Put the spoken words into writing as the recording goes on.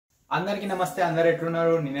అందరికీ నమస్తే. అందరు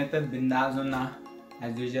ఎట్లున్నారు? నేనైతే బిందాస్ ఉన్నా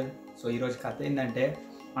యాజ్ యూజువల్. సో ఈరోజు కథ ఏంటంటే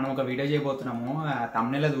మనం ఒక వీడియో చేయబోతున్నాము.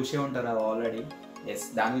 తమ్నెల్లో చూసే ఉంటారు అది ఆల్రెడీ. ఎస్,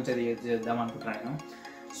 దాని గురించి అది చేద్దాం అనుకుంటున్నాను నేను.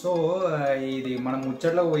 సో ఇది మనం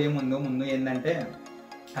ముచ్చట్లో పోయే ముందు ఏంటంటే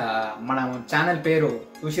మన ఛానల్ పేరు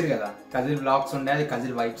చూసిరు కదా, ఖజిల్ వ్లాగ్స్ ఉండే, అది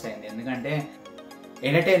ఖజిల్ వైబ్స్ అయింది. ఎందుకంటే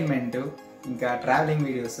ఎంటర్టైన్మెంట్ ఇంకా ట్రావెలింగ్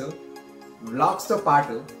వీడియోస్ వ్లాగ్స్తో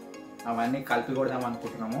పాటు అవన్నీ కలిపి కొడదాం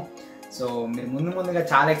అనుకుంటున్నాము. సో మీరు ముందుగా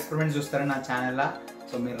చాలా ఎక్స్పెరిమెంట్స్ చూస్తారు నా ఛానల్లో.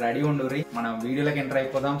 సో మీరు రెడీ ఉండుర్రి, మనం వీడియోలోకి ఎంటర్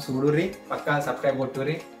అయిపోదాం. చూడుర్రి, పక్కా సబ్స్క్రైబ్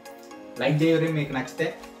కొట్టుర్రి, లైక్ చేయుర్రి మీకు నచ్చితే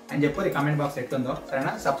అని చెప్పుర్రి. కమెంట్ బాక్స్ ఎట్లుందో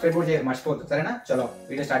సరేనా? సబ్స్క్రైబ్ కూడా చేయరు మర్చిపోద్దు సరేనా? చలో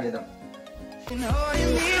వీడియో స్టార్ట్ చేద్దాం.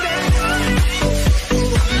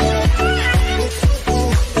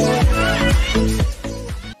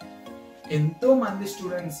 ఎంతో మంది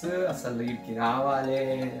స్టూడెంట్స్ అసలు వీటికి రావాలి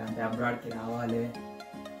అంటే అబ్రాడ్కి రావాలి,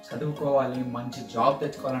 చదువుకోవాలి, మంచి జాబ్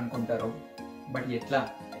తెచ్చుకోవాలనుకుంటారు. బట్ ఎట్లా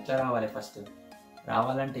రావాలి? ఫస్ట్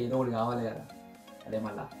రావాలంటే ఏదో ఒకటి కావాలి కదా. అదే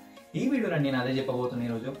మళ్ళీ ఈ వీడియోలో నేను అదే చెప్పబోతున్నాను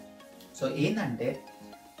ఈరోజు. సో ఏంటంటే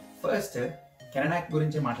ఫస్ట్ కెనడా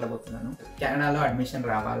గురించి మాట్లాడబోతున్నాను. కెనడాలో అడ్మిషన్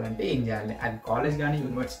రావాలంటే ఏం చేయాలి, అది కాలేజ్ కానీ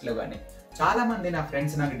యూనివర్సిటీలో కానీ. చాలామంది నా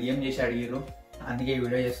ఫ్రెండ్స్ నాకు డిఎం చేసి అడిగారు, అందుకే ఈ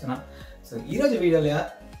వీడియో చేస్తున్నా. సో ఈరోజు వీడియోలో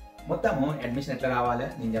మొత్తము అడ్మిషన్ ఎట్లా రావాలి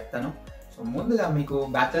నేను చెప్తాను. సో ముందుగా మీకు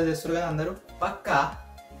బ్యాచిలర్స్ చేస్తారు కదా అందరూ, పక్కా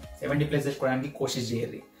 70+ తెచ్చుకోవడానికి కోషిష్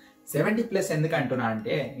చేయరు. 70+ ఎందుకు అంటున్నా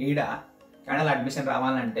అంటే, ఈడ కెనడాలో అడ్మిషన్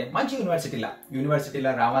రావాలంటే మంచి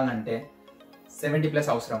యూనివర్సిటీలో రావాలంటే 70+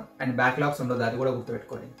 అవసరం. అండ్ బ్యాక్లాగ్స్ ఉండదు, అది కూడా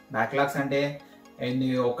గుర్తుపెట్టుకోండి. బ్యాక్లాగ్స్ అంటే ఎన్ని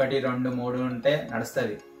 1, 2, 3 ఉంటే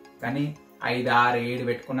నడుస్తుంది, కానీ 5, 6, 7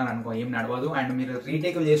 పెట్టుకున్నాను అనుకో ఏం నడవదు. అండ్ మీరు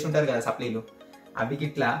రీటేకులు చేసి ఉంటారు కదా సప్లీలు, అవి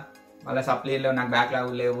ఇట్లా మళ్ళీ సప్లీలో నాకు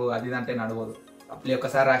బ్యాక్లాగ్ లేవు అది అంటే నడవదు. సప్లీ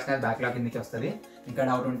ఒక్కసారి రాసిన బ్యాక్లాగ్ కిందకి వస్తుంది. ఇంకా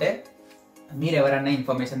డౌట్ ఉంటే మీరు ఎవరైనా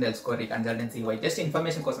ఇన్ఫర్మేషన్ తెలుసుకోరు, కన్సల్టెన్సీ పోయి. జస్ట్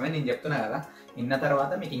ఇన్ఫర్మేషన్ కోసమే నేను చెప్తున్నా కదా. విన్న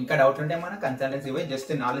తర్వాత మీకు ఇంకా డౌట్ ఉంటే మన కన్సల్టెన్సీ పోయి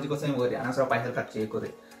జస్ట్ నాలెడ్జ్ కోసమే పోయి, అనవసరం పైసలు ఖర్చు చేయకూరి.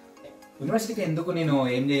 యూనివర్సిటీకి ఎందుకు నేను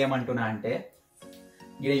ఏం చేయమంటున్నా అంటే,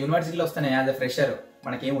 ఇక్కడ యూనివర్సిటీలో వస్తానే యాజ్ అ ఫ్రెషర్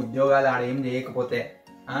మనకేం ఉద్యోగాలు ఆడ ఏం చేయకపోతే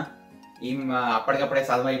ఏం అప్పటికప్పుడే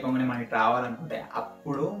చదువు అయిపోగానే మనకి రావాలనుకుంటే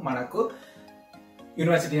అప్పుడు మనకు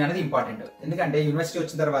యూనివర్సిటీ అనేది ఇంపార్టెంట్. ఎందుకంటే యూనివర్సిటీ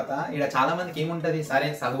వచ్చిన తర్వాత ఇక్కడ చాలా మందికి ఏముంటుంది, సరే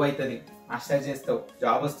చదువు అవుతుంది, మాస్టర్స్ చేస్తావు,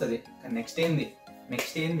 జాబ్ వస్తుంది, కానీ నెక్స్ట్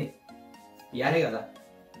ఏంది ఇయాలే కదా,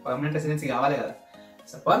 పర్మనెంట్ రెసిడెన్సీ కావాలి కదా.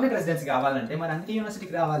 సో పర్మనెంట్ రెసిడెన్సీ కావాలంటే మరి అందుకే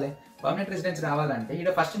యూనివర్సిటీకి రావాలి. పర్మనెంట్ రెసిడెన్సీ రావాలంటే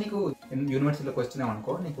ఇక్కడ ఫస్ట్ నీకు యూనివర్సిటీలోకి వచ్చినావు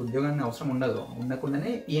అనుకో, నీకు ఉద్యోగాన్ని అవసరం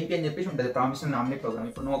ఉండకుండానే పిఎన్పి అని చెప్పేసి ఉంటుంది, ప్రామిషనల్ నామినీ ప్రోగ్రామ్.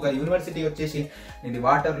 ఇప్పుడు నువ్వు ఒక యూనివర్సిటీ వచ్చేసి నీది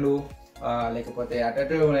వాటర్లు లేకపోతే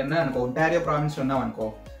అటు అనుకో, ఒంటారియో ప్రావిన్స్ ఉన్నావు అనుకో,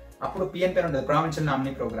 అప్పుడు పిఎన్పి ఉంటుంది, ప్రావిన్షియల్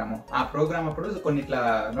నామినీ ప్రోగ్రామ్. ఆ ప్రోగ్రామ్ అప్పుడు కొన్ని ఇట్లా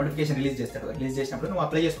నోటిఫికేషన్ రిలీజ్ చేసినప్పుడు నువ్వు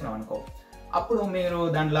అప్లై చేసుకున్నావు అనుకో, అప్పుడు మీరు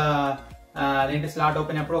దాంట్లో అదేంటి స్లాట్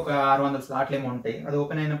ఓపెన్ అయినప్పుడు ఒక 600 స్లాట్లు ఏమో ఉంటాయి. అది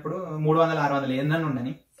ఓపెన్ అయినప్పుడు 300, 600 ఏందని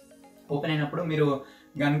ఉండని ఓపెన్ అయినప్పుడు మీరు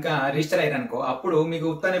కనుక రిజిస్టర్ అయ్యారు అనుకో, అప్పుడు మీకు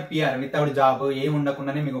ఉత్తనే పిఆర్ వితౌట్ జాబ్ ఏమి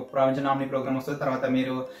ఉండకుండానే మీకు ప్రావిన్షియల్ నామినీ ప్రోగ్రామ్ వస్తుంది. తర్వాత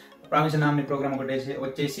మీరు ప్రావిన్షియల్ నామినీ ప్రోగ్రామ్ ఒకటి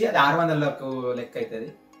వచ్చేసి అది 600లకు లెక్క అవుతుంది.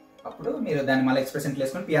 అప్పుడు మీరు దాన్ని మళ్ళీ ఎక్స్ప్రెషన్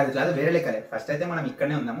వేసుకొని పిఆర్ అది వేరే లెక్కలే. ఫస్ట్ అయితే మనం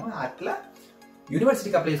ఇక్కడనే ఉన్నాము, అట్లా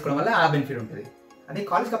యూనివర్సిటీకి అప్లై చేసుకోవడం వల్ల ఆ బెనిఫిట్ ఉంటుంది. అదే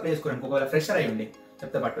కాలేజ్కి అప్లై చేసుకోవడానికి ఒకవేళ ఫ్రెషర్ అయ్యి ఉండి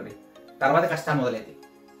చెప్తే పట్టుది, తర్వాత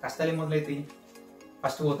కష్టాలు ఏం మొదలవుతాయి.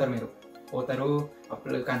 ఫస్ట్ పోతారు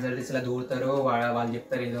అప్పుడు కన్సల్టెన్సీలో దూరుతారు, వాళ్ళు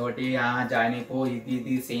చెప్తారు ఏదో ఒకటి జాయిన్ అయిపో,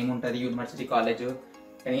 ఇది సేమ్ ఉంటుంది యూనివర్సిటీ కాలేజ్.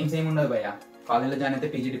 కానీ ఏం సేమ్ ఉండదు భయ్య. కాలేజ్లో జాయిన్ అయితే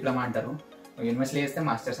పీజీ డిప్లొమా అంటారు, యూనివర్సిటీ చేస్తే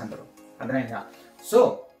మాస్టర్స్ అంటారు, అర్థమైందా? సో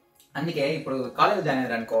అందుకే ఇప్పుడు కాలేజ్లో జాయిన్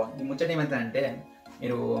అయ్యారు అనుకో, ఈ ముచ్చట ఏమవుతుందంటే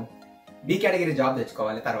మీరు బి కేటగిరీ జాబ్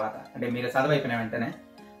తెచ్చుకోవాలి. తర్వాత అంటే మీరు చదువు అయిపోయిన వెంటనే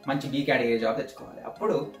మంచి బి కేటగిరీ జాబ్ తెచ్చుకోవాలి.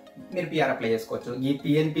 అప్పుడు మీరు పిఆర్ అప్లై చేసుకోవచ్చు. ఈ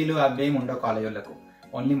పిఎన్పీలు అవేమి ఉండవు కాలేజ్ వాళ్ళకు,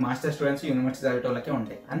 ఓన్లీ మాస్టర్ స్టూడెంట్స్ యూనివర్సిటీ చదివే వాళ్ళకే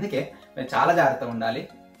ఉంటాయి. అందుకే మీరు చాలా జాగ్రత్తగా ఉండాలి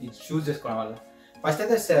ఇది చూస్ చేసుకోవడం వల్ల. ఫస్ట్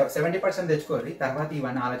అయితే 70% తెచ్చుకోవాలి, తర్వాత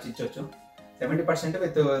ఇవన్నీ ఆలోచించవచ్చు. 70%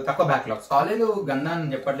 విత్ తక్కువ బ్యాక్లాగ్స్. కాలేజ్ గందా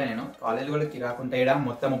అని చెప్పట్లే నేను, కాలేజ్ కూడా కిరాకుంటాయి,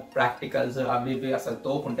 మొత్తం ప్రాక్టికల్స్ అవి ఇవి అసలు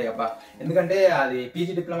తోపు ఉంటాయి అబ్బా. ఎందుకంటే అది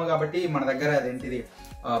పీజీ డిప్లొమా కాబట్టి మన దగ్గర అదేంటిది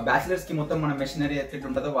బ్యాచిలర్స్ కి మొత్తం మన మెషినరీ ఎట్లా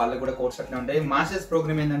ఉంటుందో వాళ్ళకి కూడా కోర్స్ అట్లా ఉంటాయి. మాస్టర్స్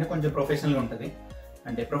ప్రోగ్రామ్ ఏంటంటే కొంచెం ప్రొఫెషనల్గా ఉంటుంది.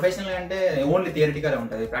 అంటే ప్రొఫెషనల్ అంటే ఓన్లీ థియరిటికల్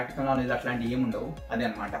ఉంటుంది, ప్రాక్టికల్ నాలెడ్జ్ అట్లాంటివి ఏమి ఉండవు, అదే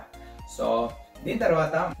అనమాట. సో దీని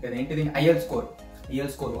తర్వాత ఏంటిది ఐఎల్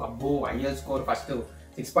స్కోర్. అబ్బో ఐఎల్ స్కోర్ ఫస్ట్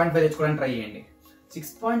 6.5 తెచ్చుకోవడానికి ట్రై చేయండి.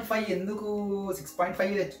 6.5 ఎందుకు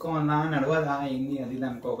 6.5 తెచ్చుకోవాలా, నడవదా ఏంది అది ఇది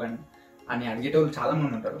అనుకోకండి అని అడిగేటోళ్ళు చాలా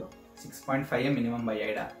మంది ఉంటారు. 6.5 మినిమం బై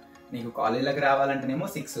ఐడా. నీకు కాలేజీలోకి రావాలంటేనేమో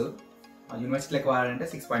 6, యూనివర్సిటీలోకి రావాలంటే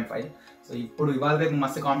 6.5. సో ఇప్పుడు ఇవాళ రేపు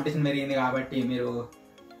మస్తు కాంపిటీషన్ పెరిగింది కాబట్టి మీరు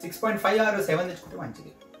 6.5 or 7 తెచ్చుకుంటే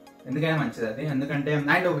మంచిది. ఎందుకైనా మంచిది అది. ఎందుకంటే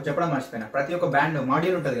నైట్ చెప్పడం మర్చిపోయినా, ప్రతి ఒక్క బ్యాండ్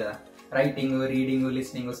మాడ్యూల్ ఉంటుంది కదా, రైటింగ్, రీడింగ్,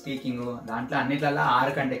 లిస్నింగ్, స్పీకింగ్, దాంట్లో అన్నిట్లలో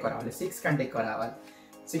 6 కంటే ఎక్కువ రావాలి, 6 కంటే ఎక్కువ రావాలి.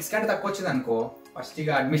 6 కంటే తక్కువ వచ్చింది అనుకో ఫస్ట్ ఇక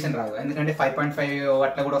అడ్మిషన్ రాదు, ఎందుకంటే 5.5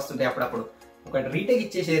 అట్లా కూడా వస్తుంటాయి అప్పుడప్పుడు. ఒకటి రీటేక్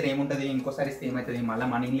ఇచ్చేసేది ఏముంటుంది, ఇంకోసారి ఇస్తే ఏమవుతుంది, మళ్ళీ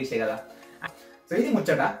మన ఇంగ్లీషే కదా. సో ఇది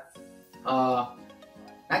ముచ్చట.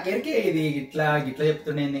 నాకు ఎరికే ఇది ఇట్లా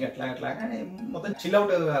చెప్తుండేది అట్లా కానీ మొత్తం చిల్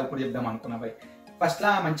అవుట్ ఇప్పుడు చెప్దాం అనుకున్నా పోయి. ఫస్ట్లా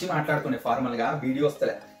మంచిగా మాట్లాడుతుండే ఫార్మల్గా, వీడియో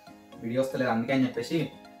వస్తలేదు అందుకే అని చెప్పేసి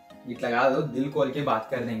ఇట్లా కాదు, దిల్ కోల్కే బాత్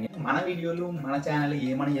కర్దేంగే. మన వీడియోలు మన ఛానల్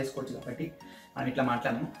ఏమైనా చేసుకోవచ్చు కాబట్టి మనం ఇట్లా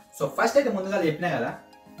మాట్లాడము. సో ఫస్ట్ అయితే ముందుగా చెప్పినా కదా,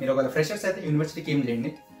 మీరు ఒకవేళ ఫ్రెషర్స్ అయితే యూనివర్సిటీకి ఏం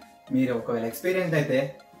చేయండి, మీరు ఒకవేళ ఎక్స్పీరియన్స్ అయితే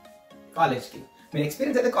కాలేజ్కి. మీరు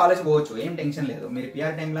ఎక్స్పీరియన్స్ అయితే కాలేజ్ పోవచ్చు, ఏం టెన్షన్ లేదు. మీరు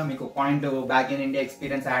పిఆర్ టైంలో మీకు point back in India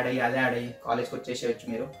experience add అయ్యి కాలేజ్కి వచ్చేసేయచ్చు,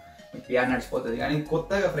 మీరు పిఆర్ నడిచిపోతుంది. కానీ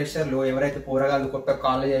కొత్తగా ఫ్రెషర్లు ఎవరైతే పోరగాళ్ళు కొత్త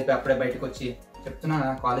కాలేజ్ అయిపోయి అప్పుడే బయటకు వచ్చి చెప్తున్నా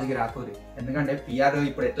కాలేజ్కి రాకూరి, ఎందుకంటే పిఆర్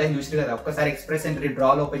ఇప్పుడు ఎట్లా చూసారు కదా, ఒక్కసారి ఎక్స్ప్రెస్ ఎంట్రీ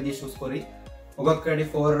డ్రాలో ఓపెన్ చేసి చూసుకోరి, ఒక్కొక్కటి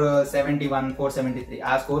 471 473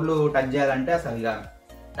 ఆ స్కోర్లు టచ్ చేయాలంటే అసలు ఇక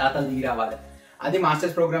తాతలు దిగి రావాలి. అది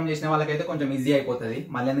మాస్టర్స్ ప్రోగ్రామ్ చేసిన వాళ్ళకైతే కొంచెం ఈజీ అయిపోతుంది.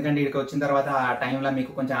 మళ్ళీ ఎందుకంటే ఇక్కడికి వచ్చిన తర్వాత ఆ టైంలో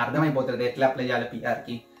మీకు కొంచెం అర్థమైపోతుంది ఎట్లా అప్లై చేయాలి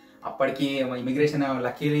పిఆర్కి. అప్పటికి ఇమిగ్రేషన్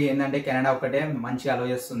లక్కీలీ ఏంటంటే కెనడా ఒకటే మంచిగా అలో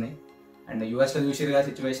చేస్తుంది, అండ్ యూఎస్లో చూసిరుగా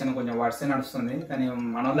సిచ్యువేషన్ కొంచెం వర్సే నడుస్తుంది. కానీ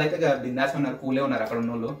మన వాళ్ళు అయితే బిందాస్ ఉన్నారు, కూలే ఉన్నారు అక్కడ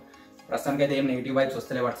ఉన్న వాళ్ళు. ప్రస్తుతానికి అయితే ఏం నెగిటివ్ వైబ్స్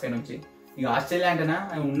వస్తలే వాటి సైడ్ నుంచి. ఇక ఆస్ట్రేలియా అంటేనా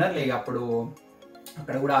ఉన్నారులే, ఇక అప్పుడు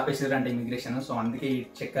అక్కడ కూడా ఆపేసారు అంటే ఇమిగ్రేషన్. సో అందుకే ఈ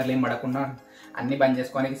చక్కర్లు ఏం పడకుండా అన్ని బంద్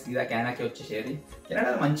చేసుకోవడానికి సీదా కెనడాకి వచ్చేసేది.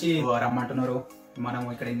 కెనడాలో మంచి రమ్మంటున్నారు, మనం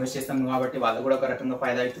ఇక్కడ ఇన్వెస్ట్ చేస్తాం కాబట్టి వాళ్ళు కూడా ఒక రకంగా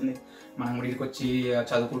ఫైదా అవుతుంది. మనం కూడా ఇక్కడికి వచ్చి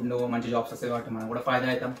చదువుకుంటూ మంచి జాబ్స్ వస్తాయి కాబట్టి మనం కూడా ఫైదా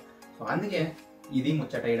అవుతాం. సో అందుకే ఇది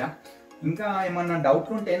ముచ్చట. ఇక్కడ ఇంకా ఏమన్నా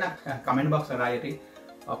డౌట్ ఉంటే నాకు కమెంట్ బాక్స్లో రాయటి,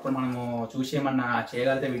 అప్పుడు మనము చూసి ఏమన్నా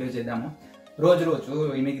చేయగలిగితే వీడియో చేద్దాము. రోజు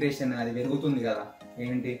ఇమిగ్రేషన్ అది పెరుగుతుంది కదా,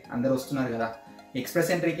 ఏంటి అందరు వస్తున్నారు కదా, ఎక్స్ప్రెస్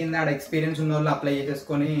ఎంట్రీ కింద ఆడ ఎక్స్పీరియన్స్ ఉన్న వాళ్ళు అప్లై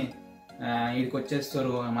చేసేసుకొని వీడికి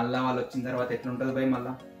వచ్చేస్తారు. మళ్ళీ వాళ్ళు వచ్చిన తర్వాత ఎట్లుంటుంది భయ్,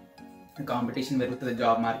 మళ్ళీ కాంపిటీషన్ పెరుగుతుంది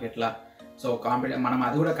జాబ్ మార్కెట్లో. సో మనం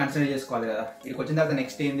అది కూడా కన్సిడర్ చేసుకోవాలి కదా. ఇక్కడికి వచ్చిన తర్వాత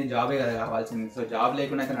నెక్స్ట్ ఏంది, జాబే కదా కావాల్సింది. సో జాబ్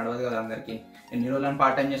లేకుండా అయితే నడవదు కదా అందరికీ. ఎన్ని రోజులను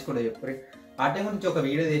పార్ట్ టైం చేసుకోవడం చెప్పి, పార్ట్ టైం గురించి ఒక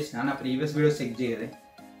వీడియో చేసిన, నా ప్రీవియస్ వీడియోస్ చెక్ చేయదు,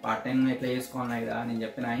 పార్ట్ టైం ఎట్లా చేసుకోవాలి కదా నేను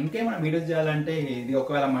చెప్పిన. ఇంకేమైనా వీడియోస్ చేయాలంటే ఇది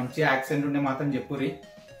ఒకవేళ మంచి యాక్సెంట్ ఉంటే మాత్రం చెప్పుర్రి,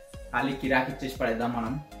 ఖాళీ కిరాకి ఇచ్చేసి పడేద్దాం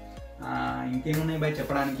మనం. ఇంకేమున్నాయి బయట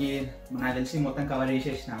చెప్పడానికి, నాకు తెలిసి మొత్తం కవర్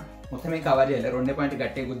చేసేసిన. మొత్తం ఏం కవర్ చేయలేదు, 2 పాయింట్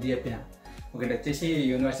గట్టి గుద్ది చెప్పిన. ఒకటి వచ్చేసి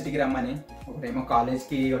యూనివర్సిటీకి రమ్మని, ఒకటేమో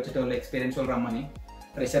కాలేజ్కి వచ్చేటోళ్ళు ఎక్స్పీరియన్స్ వాళ్ళు రమ్మని.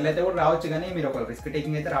 ఫ్రెషర్లు అయితే కూడా రావచ్చు, కానీ మీరు ఒక రిస్క్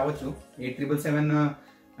టేకింగ్ అయితే రావచ్చు. 8777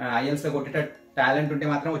 ఐఎల్స్లో కొట్టేట టాలెంట్ ఉంటే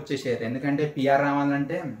మాత్రం వచ్చేసేది. ఎందుకంటే పిఆర్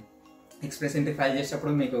రావాలంటే ఎక్స్ప్రెస్ ఎంట్రీ ఫైల్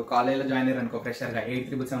చేసేటప్పుడు మీకు కాలేజ్లో జాయిన్ అయ్యారు అనుకో ఫ్రెషర్గా,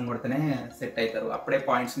 8777 కొడితేనే సెట్ అవుతారు, అప్పుడే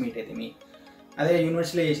పాయింట్స్ మీట్ అవుతాయి మీ. అదే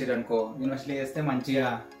యూనివర్సిటీలో చేసారు అనుకో, యూనివర్సిటీలో చేస్తే మంచిగా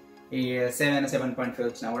ఈ 7.5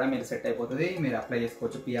 వచ్చినా కూడా మీరు సెట్ అయిపోతుంది, మీరు అప్లై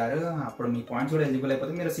చేసుకోవచ్చు పిఆర్. అప్పుడు మీ పాయింట్స్ కూడా ఎలిజిబుల్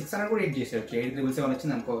అయిపోతుంది. మీరు 600 కూడా హిట్ చేసేవచ్చు. 8777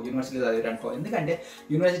 వచ్చింది అనుకో యూనివర్సిటీలో చదివారు అనుకో, ఎందుకంటే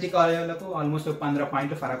యూనివర్సిటీ కాలేజీలకు ఆల్మోస్ట్ 15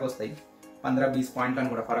 పాయింట్లు ఫరక్ వస్తాయి, 15-20 పాయింట్లు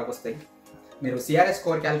అని కూడా ఫరక్ వస్తాయి. మీరు సిఆర్ఎస్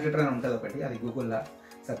స్కోర్ క్యాలిక్యులేటర్ అని ఉంటుంది ఒకటి, అది గూగుల్లో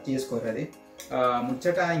సెర్చ్ చేసుకోరు. అది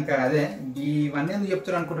ముచ్చట. ఇంకా అదే ఇవన్నీ ఎందుకు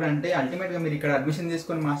చెప్తారు అనుకుంటారు అంటే, అల్టిమేట్గా మీరు ఇక్కడ అడ్మిషన్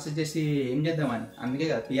తీసుకొని మాస్టర్ చేసి ఏం చేద్దామని, అందుకే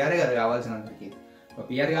కదా పిఆర్ఏ కదా కావాల్సిన అందరికి.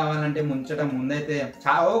 పిఆర్ కావాలంటే ముచ్చట ముందైతే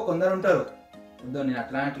కొందరు ఉంటారు, నేను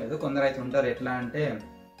అట్లా అనట్లేదు, కొందరు అయితే ఉంటారు ఎట్లా అంటే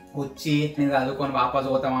వచ్చి నేను చదువుకొని వాపస్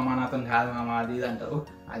పోతామా నాతో కాదు మామ అది ఇది అంటారు.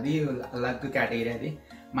 అది లక్ కేటగిరీ. అది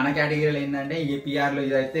మన కేటగిరీలో ఏంటంటే ఈ పిఆర్లో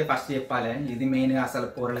ఇదైతే ఫస్ట్ చెప్పాలి, ఇది మెయిన్గా అసలు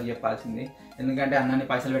పోరలకు చెప్పాల్సింది. ఎందుకంటే అన్నీ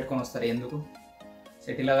పైసలు పెట్టుకొని వస్తారు, ఎందుకు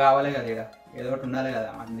సెటిల్ కావాలి కదా, ఇక్కడ ఏదో ఒకటి ఉండాలి కదా,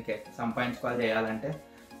 అందుకే సంపాదించుకోవాలి. చేయాలంటే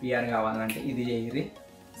పిఆర్ కావాలంటే ఇది చేయరి,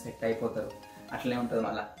 సెట్ అయిపోతారు. అట్లనే ఉంటుంది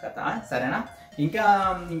మళ్ళీ కథ, సరేనా.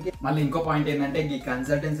 మళ్ళీ ఇంకో పాయింట్ ఏంటంటే ఈ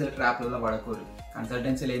కన్సల్టెన్సీల ట్రాప్లలో పడకూరు.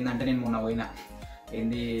 కన్సల్టెన్సీలు ఏంటంటే నేను మొన్న పోయినా,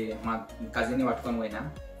 మా కజిన్ని పట్టుకొని పోయినా,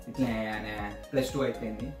 ఇట్లా +2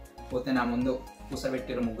 అయిపోయింది. పోతే నా ముందు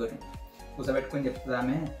కూసబెట్టారు ముగ్గురిని, కూసబెట్టుకొని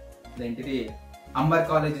చెప్తుందామే ఇదేంటిది, amber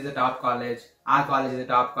college is top college, ఆ కాలేజ్ ఇస్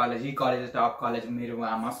టాప్ కాలేజ్, ఈ కాలేజ్ ఇస్ టాప్ కాలేజ్, మీరు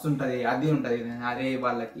మస్తు ఉంటుంది అది ఉంటుంది. అదే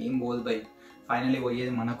వాళ్ళకి ఏం బోల్ బై, ఫైనల్లీ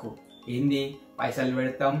పోయేది మనకు ఏంది, పైసలు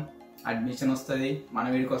పెడతాం, అడ్మిషన్ వస్తుంది, మన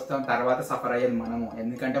వీడికి వస్తాం, తర్వాత సఫర్ అయ్యేది మనము.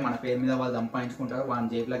 ఎందుకంటే మన పేరు మీద వాళ్ళు సంపాదించుకుంటారు, వాళ్ళ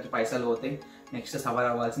జేబులకి పైసలు పోతాయి, నెక్స్ట్ సఫర్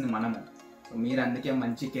అవ్వాల్సింది మనము. సో మీరు అందుకే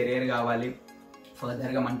మంచి కెరీర్ కావాలి,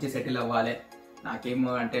 ఫర్దర్గా మంచి సెటిల్ అవ్వాలి.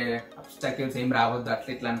 నాకేమో అంటే అబ్స్టాకిల్స్ ఏం రావద్దు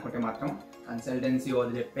అట్లా ఇట్లా అనుకుంటే మాత్రం కన్సల్టెన్సీ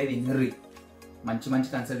వాళ్ళు చెప్పేది ఇన్నర్రి, మంచి మంచి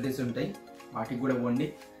కన్సల్టెన్సీ ఉంటాయి, వాటికి కూడా పోండి.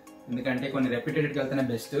 ఎందుకంటే కొన్ని రెప్యూటెడ్కి వెళ్తేనే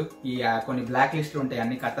బెస్ట్. ఈ కొన్ని బ్లాక్ లిస్ట్లు ఉంటాయి,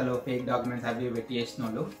 అన్ని కథలు ఫేక్ డాక్యుమెంట్స్ అవి పెట్టి చేసిన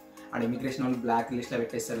వాళ్ళు, ఆడ ఇమిగ్రేషన్ వాళ్ళు బ్లాక్ లిస్ట్లో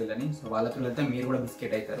పెట్టేస్తారు వీళ్ళని. సో వాళ్ళతో వెళ్తే మీరు కూడా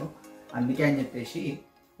బిస్కెట్ అవుతారు. అందుకే అని చెప్పేసి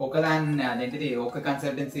ఒకదాన్ని అదేంటిది ఒక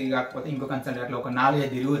కన్సల్టెన్సీ కాకపోతే ఇంకో కన్సల్టెంట్ అట్లా ఒక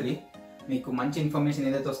 4-5 ఇరువురి, మీకు మంచి ఇన్ఫర్మేషన్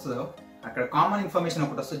ఏదైతే వస్తుందో అక్కడ కామన్ ఇన్ఫర్మేషన్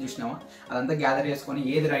ఒకటి వస్తుంది చూసినావా, అదంతా గ్యాదర్ చేసుకొని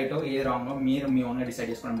ఏది రైటో ఏది రాంగో మీరు మీ ఓన్గా డిసైడ్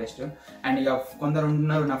చేసుకోవడం బెస్ట్. అండ్ ఇక కొందరు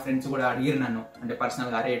ఉన్నారు నా ఫ్రెండ్స్ కూడా అడిగిరు నన్ను, అంటే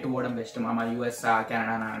పర్సనల్గా అరే ఎటు పోవడం బెస్ట్ మా యూఎస్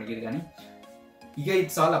కెనడా అని అడిగిరు. కానీ ఇక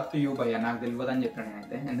it's all up to you భయ్య, నాకు తెలియదు అని చెప్పాను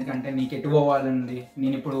నేనైతే. ఎందుకంటే నీకు ఎటు పోవాలండి,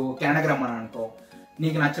 నేను ఇప్పుడు కెనడాకి రమ్మని అనుకో,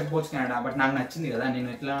 నీకు నచ్చకపోవచ్చు కెనడా, బట్ నాకు నచ్చింది కదా,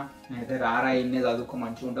 నేనైతే రారా ఇన్నే చదువుకో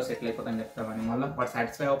మంచిగా ఉంటావు సెటిల్ అయిపోతాను చెప్తాను. కానీ మళ్ళీ వాడు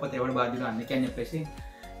సాటిస్ఫై అవ్వకపోతే ఎవడు బాధ్యత, అందుకే అని చెప్పేసి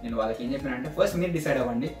నేను వాళ్ళకి ఏం చెప్పానంటే ఫస్ట్ మీరు డిసైడ్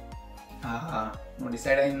అవ్వండి. నువ్వు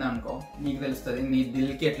డిసైడ్ అయింది అనుకో నీకు తెలుస్తుంది, నీ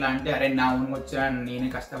దిల్కి ఎట్లా అంటే అరే నా ఊరికి వచ్చా నేనే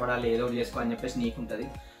కష్టపడాలి ఏదో చేసుకోవాలని చెప్పేసి నీకు ఉంటుంది.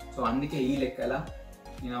 సో అందుకే ఈ లెక్కల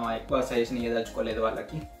నేను ఎక్కువ సజెషన్ ఏదలుచుకోలేదు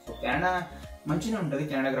వాళ్ళకి. సో కెనడా మంచిగా ఉంటుంది,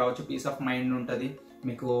 కెనడాకి రావచ్చు, పీస్ ఆఫ్ మైండ్ ఉంటుంది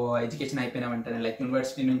మీకు. ఎడ్యుకేషన్ అయిపోయిన వెంటనే లైక్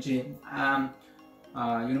యూనివర్సిటీ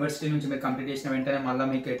నుంచి మీరు కంప్లీట్ చేసిన వెంటనే మళ్ళీ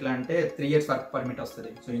మీకు ఎట్లా అంటే 3 years వర్క్ పర్మిట్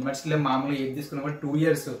వస్తుంది. సో యూనివర్సిటీలో మామూలుగా ఏది తీసుకున్నా కూడా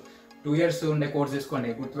 2 years ఉండే కోర్స్ తీసుకోండి,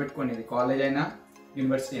 గుర్తుపెట్టుకోండి, ఇది కాలేజ్ అయినా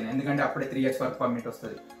యూనివర్సిటీ అయినా. ఎందుకంటే అప్పుడే 3 years వర్క్ పర్మిట్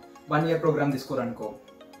వస్తుంది. 1 year programme తీసుకోరనుకో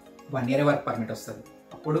 1 year work permit వస్తుంది.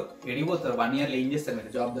 అప్పుడు ఎడిగిపోతారు. 1 yearలో ఏం చేస్తారు,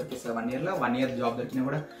 మీరు జాబ్ దొరికిస్తారు. 1 year జాబ్ దొరికినా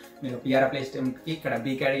కూడా మీరు పిఆర్ ప్లేస్మెంట్కి ఇక్కడ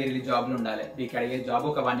బీ కేటగిరీ జాబ్లు ఉండాలి. బీ కేటగిరీ జాబ్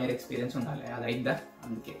ఒక 1 year ఎక్స్పీరియన్స్ ఉండాలి. అది అయిద్దా?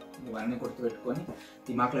 అందుకే ఇవన్నీ గుర్తుపెట్టుకొని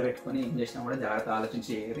దిమాక్లో పెట్టుకొని ఏం చేసినా కూడా జాగ్రత్త ఆలోచించి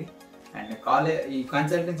చేయరు. అండ్ ఈ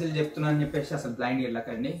కన్సల్టెన్సీలు చెప్తున్నానని చెప్పేసి అసలు బ్లైండ్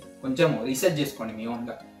వెళ్ళకండి, కొంచెం రీసెర్చ్ చేసుకోండి మీ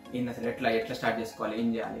ఓన్గా. ఏంది అసలు ఎట్లా స్టార్ట్ చేసుకోవాలి, ఏం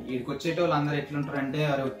చేయాలి. వీడికి వచ్చేటోళ్ళు అందరూ ఎట్లుంటారంటే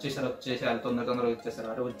అరే వచ్చేసారు తొందరగా వచ్చేసారు.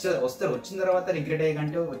 అరే వస్తారు, వచ్చిన తర్వాత రిగ్రెట్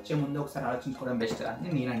అయ్యకంటే వచ్చే ముందు ఒకసారి ఆలోచించుకోవడం బెస్ట్ అని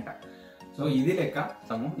నేనంట. సో ఇది లెక్క.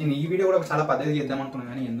 నేను ఈ వీడియో కూడా చాలా పద్ధతి చేద్దాం అనుకున్నాను,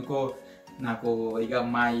 కానీ ఎందుకో నాకు ఇక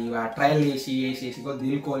మా ట్రయల్ చేసి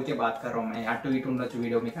దిల్ కోల్కే బాత్ కర్రో అటు ఇటు ఉండొచ్చు,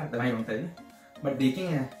 వీడియో మీకు అర్థమై ఉంటుంది. బట్ దీనికి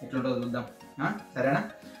ఎట్లుంటుందో చూద్దాం, సరేనా?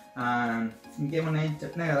 ఇంకేమన్నా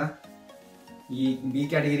చెప్పినా కదా ఈ బీ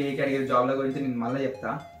కేటగిరీ ఏ కేటగిరీ జాబ్ల గురించి నేను మళ్ళీ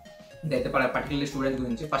చెప్తా. ఇదైతే పర్టికులర్లీ స్టూడెంట్స్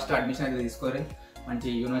గురించి. ఫస్ట్ అడ్మిషన్ అయితే తీసుకోరు, మంచి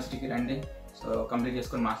యూనివర్సిటీకి రండి. సో కంప్లీట్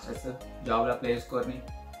చేసుకొని మాస్టర్స్ జాబ్లో అప్లై చేసుకొని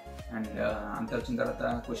అండ్ అంత వచ్చిన తర్వాత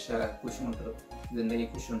ఖుషి ఉంటుంది, జిందగీ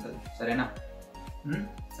ఖుషి ఉంటుంది. సరేనా?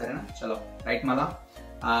 చలో రైట్. మళ్ళా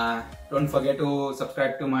don't forget to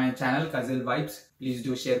subscribe to my channel ఖజilvibes. Please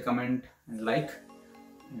do share, comment and like.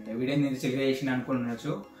 Video నేను సిల్గా చేసిన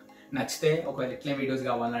అనుకుంటున్నాను. నచ్చితే ఒకవేళ ఎట్లే వీడియోస్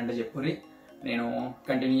కావాలంటే చెప్పుర్రి, నేను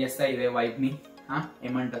కంటిన్యూ చేస్తా ఇదే వైబ్ని.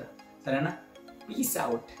 ఏమంటారు? సరేనా? Peace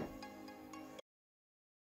out.